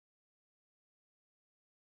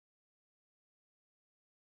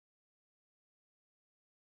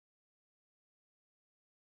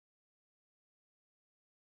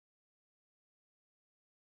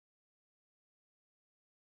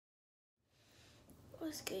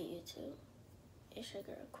What's good, YouTube? It's your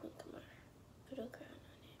girl, QueenKhamyra. Little girl on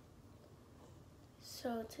it.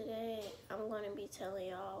 So today, I'm going to be telling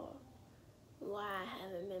y'all why I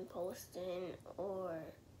haven't been posting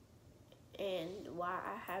and why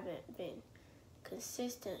I haven't been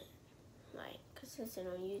consistent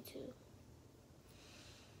on YouTube.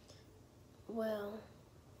 Well,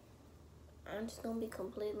 I'm just going to be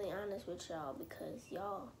completely honest with y'all because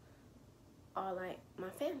y'all are like my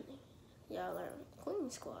family. Y'all are Queen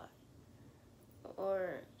Squad.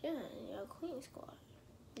 Or, yeah, y'all Queen Squad.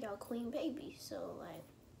 Y'all Queen babies. So, like,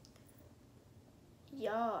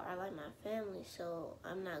 y'all are like my family, so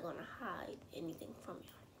I'm not going to hide anything from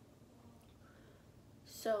y'all.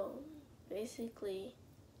 So, basically,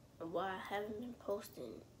 why I haven't been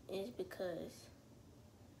posting is because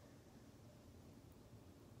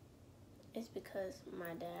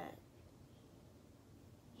my dad,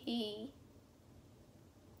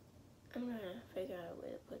 I'm trying to figure out a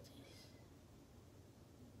way to put this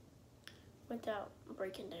without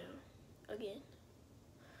breaking down again,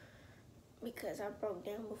 because I broke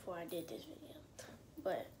down before I did this video.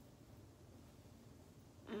 But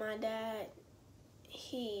my dad,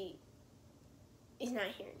 he's not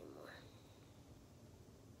here anymore.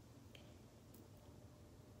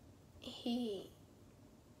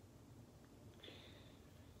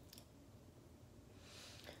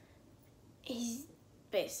 He's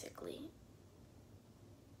basically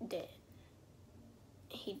dead.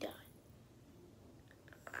 He died.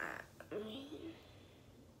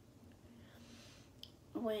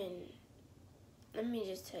 Let me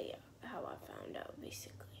just tell you how I found out,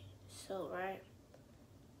 basically. So, right,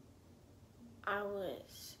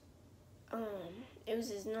 it was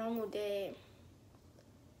this normal day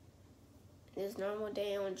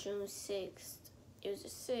on June 6th. It was the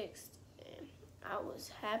 6th, and I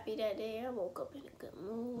was happy that day. I woke up in a good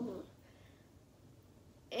mood.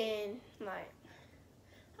 And,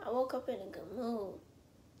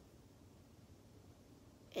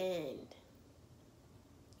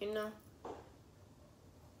 and,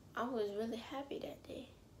 I was really happy that day.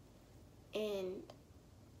 And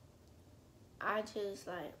I just,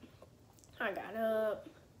 I got up,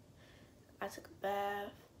 I took a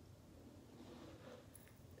bath,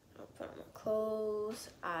 I put on my clothes,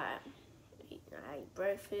 I ate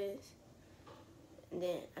breakfast, and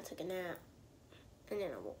then I took a nap, and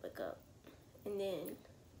then I woke back up. And then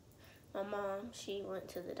my mom, she went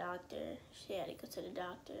to the doctor. She had to go to the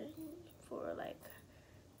doctor for,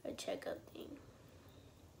 a checkup thing.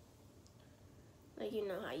 You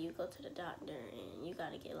know how you go to the doctor and you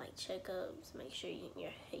gotta get, checkups, make sure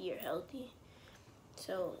you're healthy.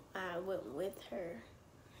 So I went with her,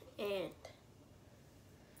 and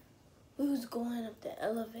we was going up the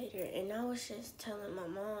elevator, and I was just telling my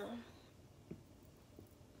mom,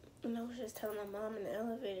 in the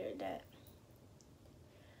elevator that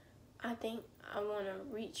I think I want to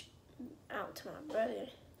reach out to my brother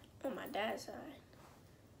on my dad's side,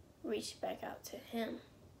 reach back out to him,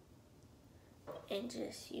 and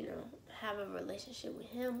just, have a relationship with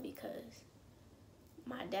him, because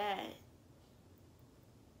my dad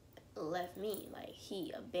left me,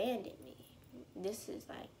 he abandoned me. This is,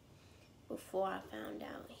 before I found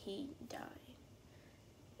out he died.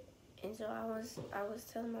 And so I was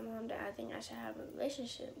telling my mom that I think I should have a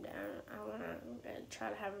relationship, that I want to try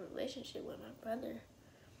to have a relationship with my brother,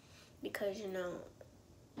 because,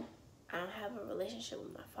 I don't have a relationship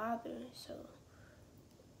with my father, so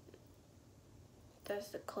that's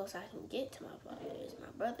the closest I can get to my father is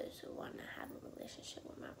my brother, so why not have a relationship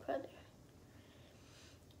with my brother?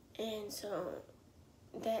 And so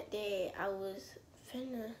that day I was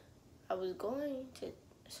going to,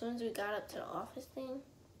 as soon as we got up to the office thing,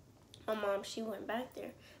 my mom, she went back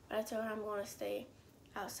there, but I told her I'm going to stay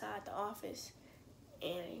outside the office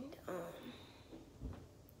and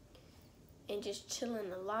just chill in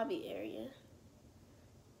the lobby area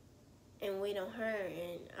and wait on her.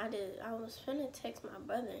 And I was finna text my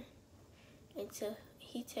brother until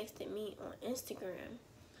he texted me on Instagram,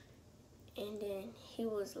 and then he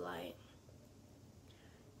was like,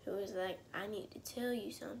 I need to tell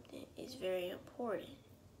you something. It's very important.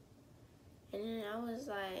 And then I was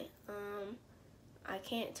like, I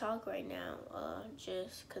can't talk right now,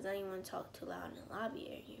 just because I didn't want to talk too loud in the lobby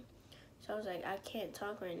area. So I was like, I can't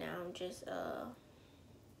talk right now. Just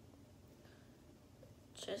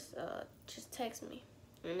text me.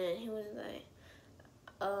 And then he was like,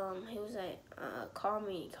 call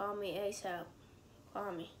me ASAP,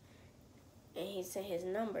 call me. And he sent his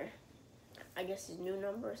number, I guess his new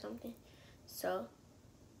number or something. So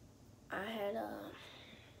I had,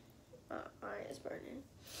 alright, it's burning.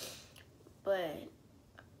 But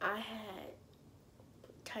I had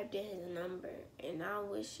typed in his number, and I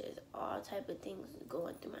was just all type of things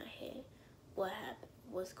going through my head. What happened?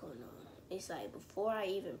 What's going on? It's like before I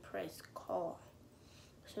even press call,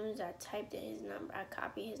 as soon as I typed in his number, I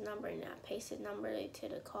copied his number and I pasted his number to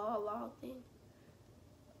the call log thing.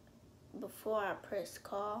 Before I pressed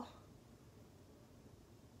call,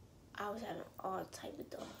 I was having all type of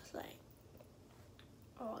thoughts,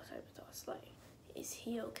 like, is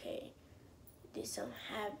he okay? Did something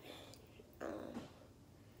happen?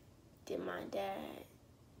 Did my dad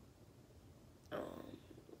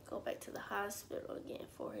go back to the hospital again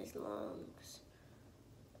for his lungs?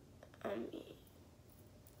 And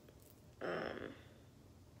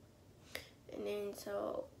then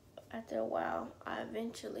so after a while, I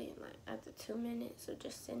eventually, like after 2 minutes of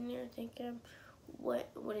just sitting there thinking, what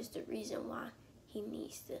is the reason why he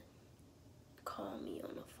needs to call me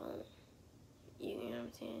on the phone? You know what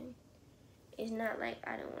I'm saying? It's not like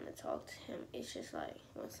I didn't want to talk to him. It's just like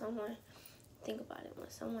when someone, think about it, when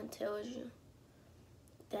someone tells you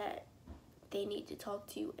that they need to talk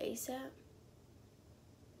to you ASAP,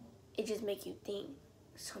 it just makes you think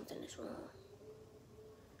something is wrong.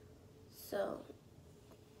 So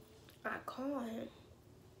I called him,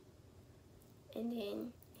 and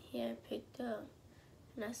then he had picked up,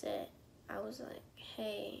 and I was like,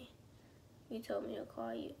 hey, you told me to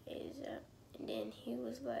call you ASAP. And then he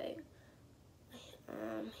was like,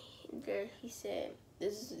 he said,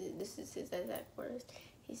 this is his exact words.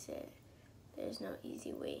 He said, there's no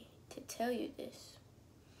easy way to tell you this,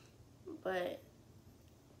 but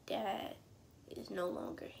Dad is no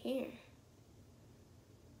longer here.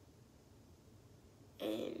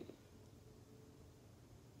 And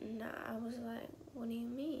I was like, what do you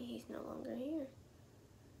mean he's no longer here?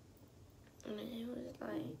 And then he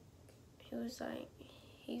was like,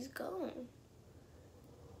 he's gone.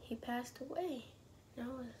 He passed away. And I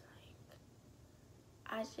was like,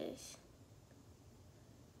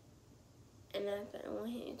 and as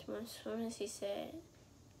soon as he said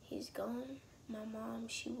he's gone, my mom,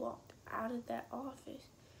 she walked out of that office.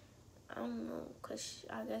 I don't know, cause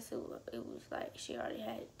I guess it was like she already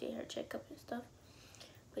did her checkup and stuff,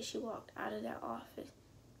 but she walked out of that office,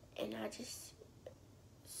 and I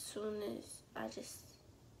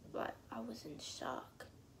was in shock.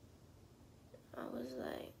 I was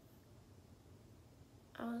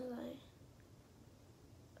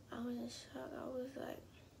in shock.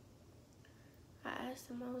 I asked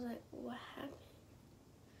him, I was like, what happened?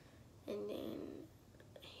 And then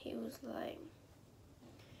he was like,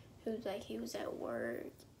 he was at work,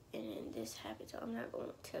 and then this happened. So I'm not going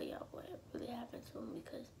to tell y'all what really happened to him,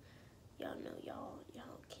 because y'all know y'all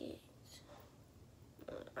kids.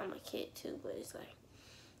 I'm a kid too, but it's like,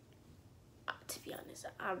 to be honest,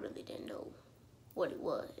 I really didn't know what it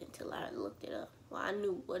was until I looked it up. Well, I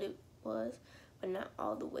knew what it was, but not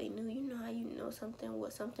all the way knew. You know how you know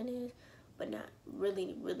what something is, but not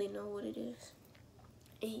really know what it is.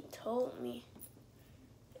 And he told me,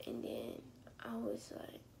 and then I was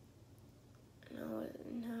like,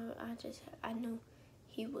 I knew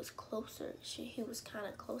he was closer. He was kind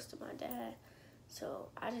of close to my dad, so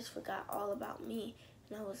I just forgot all about me,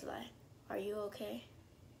 and I was like, are you okay?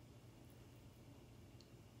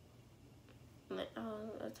 I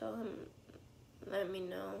told him, let me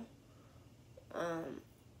know.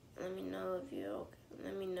 Let me know if you're okay.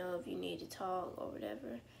 Let me know if you need to talk or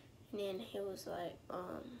whatever. And then he was like,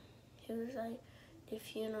 the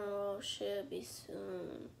funeral should be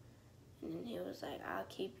soon. And then he was like, I'll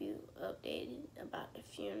keep you updated about the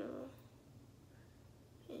funeral.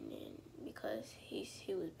 And then because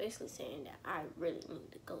he was basically saying that I really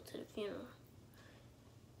need to go to the funeral,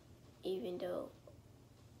 even though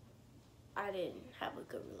I didn't have a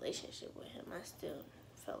good relationship with him, I still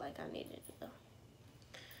felt like I needed to go.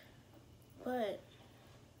 But,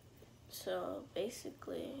 so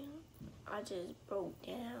basically, I just broke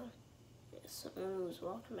down when we was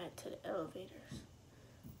walking back to the elevators.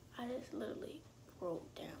 I just literally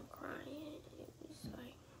broke down crying.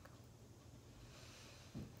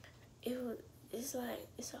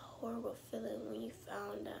 It's a horrible feeling when you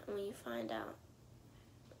find out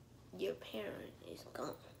your parent is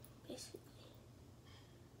gone, basically.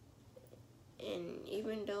 And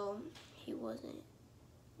even though he wasn't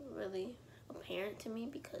really a parent to me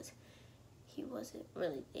because he wasn't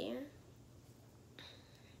really there,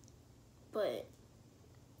 but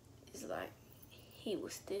it's like he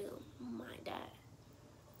was still my dad.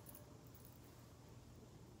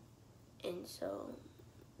 And so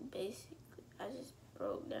basically I just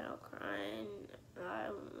broke down crying.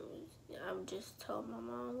 I just told my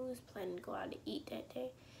mom we was planning to go out to eat that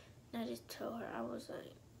day, and I just told her, I was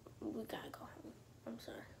like, we gotta go home. I'm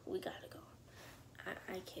sorry, we gotta go.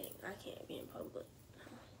 I can't be in public.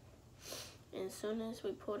 And as soon as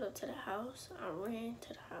we pulled up to the house, I ran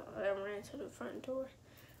to the front door.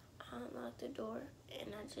 I unlocked the door,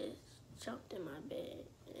 and I just jumped in my bed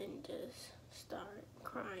and just started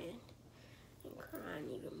crying and crying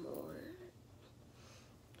even more.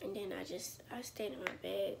 And then I stayed in my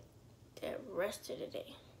bed the rest of the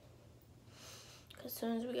day. Cause as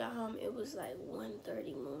soon as we got home, it was like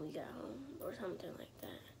 1:30 when we got home or something like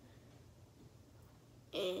that.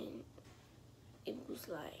 And it was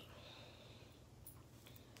like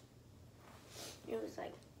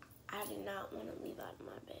I did not want to leave out of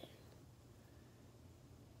my bed.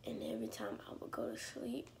 And every time I would go to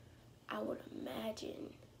sleep, I would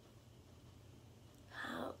imagine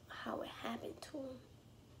how it happened to him.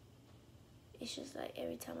 It's just like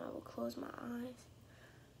every time I would close my eyes,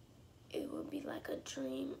 it would be like a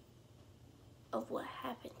dream of what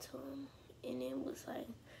happened to him. And it was like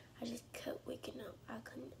I just kept waking up.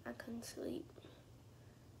 I couldn't sleep.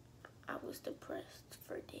 I was depressed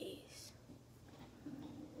for days.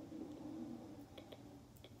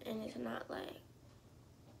 And it's not like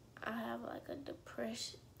I have like a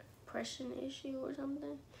depression issue or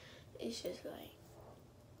something. It's just like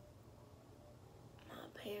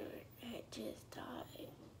my parent had just died,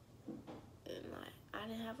 and like I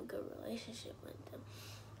didn't have a good relationship with them,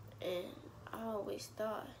 and I always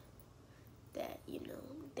thought that, you know,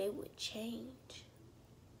 they would change.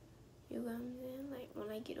 You know what I'm saying? Like when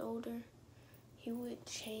I get older, he would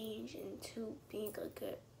change into being a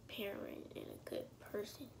good parent and a good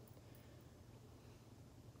person.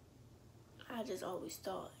 I just always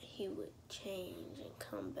thought he would change and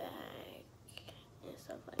come back and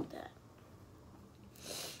stuff like that.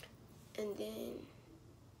 And then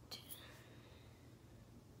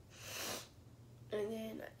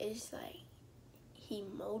it's like he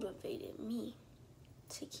motivated me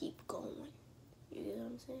to keep going. You get what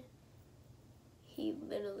I'm saying? He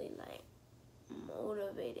literally like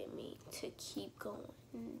motivated me to keep going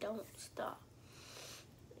and don't stop.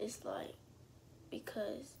 It's like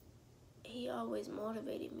because he always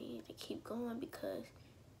motivated me to keep going because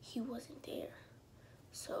he wasn't there.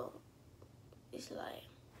 So it's like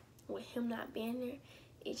with him not being there,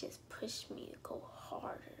 it just pushed me to go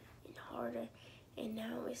harder and harder. And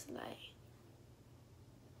now it's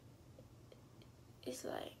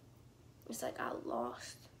like I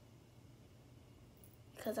lost,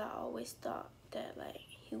 because I always thought that like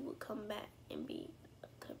he would come back and be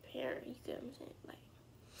a good parent. You get what I'm saying? Like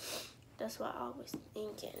that's what I was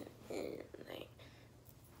thinking. And like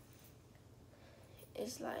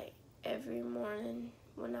it's like every morning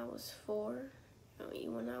when I was 4,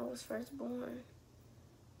 when I was first born,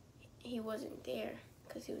 he wasn't there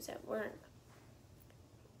because he was at work.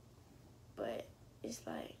 But it's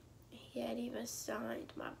like he had even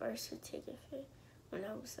signed my birth certificate when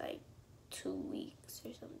I was like 2 weeks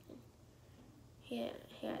or something. He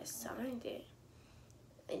had signed it.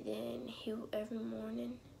 And then every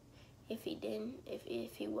morning, if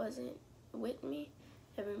he wasn't with me,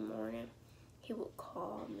 every morning he would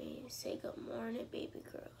call me and say, "Good morning, baby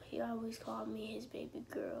girl." He always called me his baby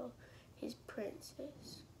girl, his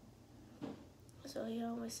princess. So he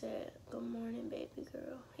always said, "Good morning, baby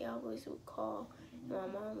girl." He always would call, and my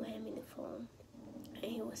mom would hand me the phone,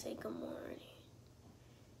 and he would say, "Good morning."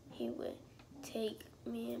 He would take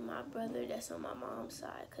me and my brother that's on my mom's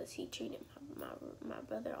side, because he treated my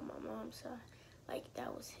brother on my mom's side like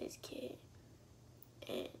that was his kid.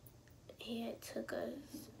 And he had took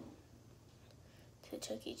us to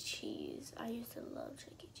Chuck E. Cheese. I used to love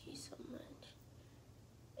Chuck E. Cheese so much.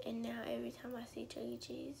 And now every time I see Chuck E.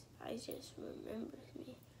 Cheese, I just remembers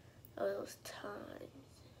me of those times.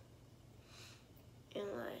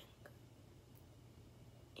 And like,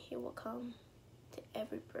 he would come to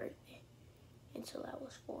every birthday until I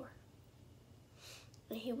was 4.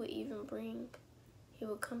 And he would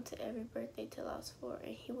come to every birthday till I was 4,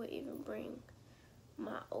 and he would even bring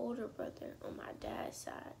my older brother on my dad's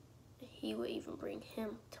side. He would even bring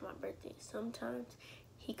him to my birthday. Sometimes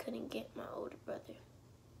he couldn't get my older brother.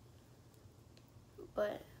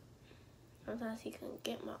 But sometimes he couldn't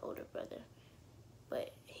get my older brother.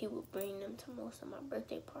 But he would bring them to most of my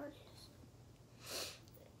birthday parties.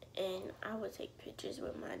 And I would take pictures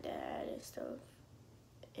with my dad and stuff.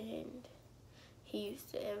 And he used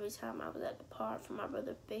to, every time I was at the park for my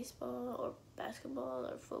brother's baseball or basketball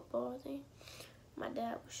or football thing, my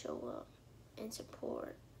dad would show up and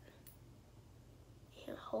support.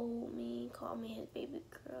 He'd hold me, call me his baby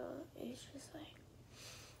girl. It's just like,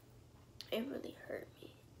 it really hurt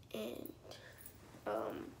me. And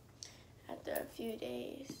after a few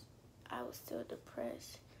days, I was still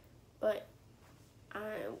depressed. But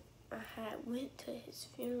went to his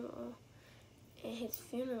funeral, and his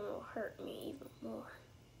funeral hurt me even more.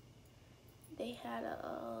 They had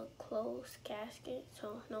a closed casket,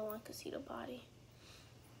 so no one could see the body.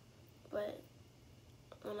 But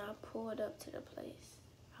when I pulled up to the place,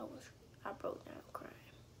 I broke down crying.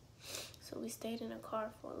 So we stayed in the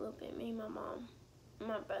car for a little bit. Me, my mom,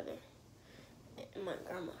 my brother, and my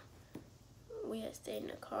grandma. We had stayed in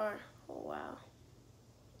the car for a while,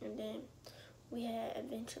 and then we had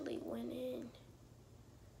eventually went in.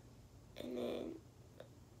 And then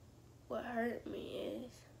what hurt me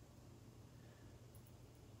is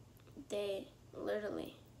they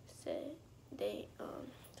literally said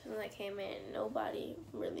when I came in, nobody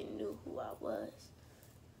really knew who I was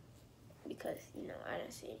because, I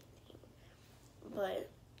didn't see anything. But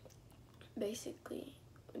basically,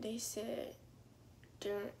 they said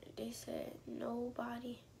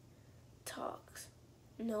nobody talks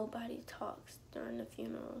during the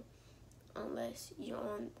funeral unless you're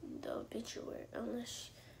on the obituary,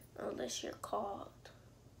 unless you're called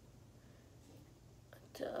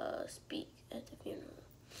to speak at the funeral.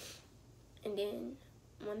 And then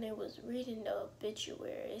when they was reading the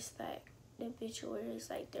obituary, the obituary is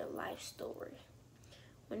like their life story.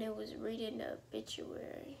 When they was reading the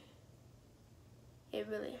obituary, it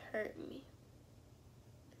really hurt me.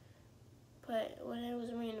 But when I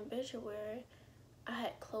was reading the obituary, I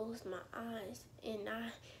had closed my eyes, and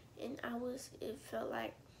it felt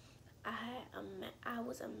like I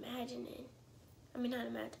was imagining. Not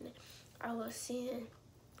imagining. I was seeing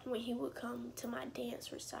when he would come to my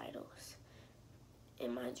dance recitals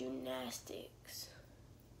and my gymnastics.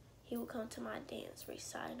 He would come to my dance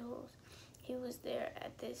recitals. He was there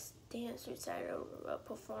at this dance recital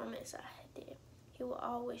performance I did. He would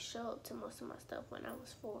always show up to most of my stuff when I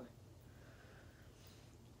was 4.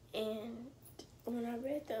 And when I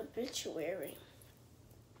read the obituary,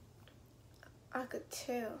 I could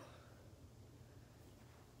tell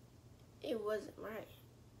it wasn't right.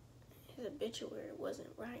 His obituary wasn't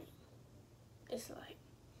right.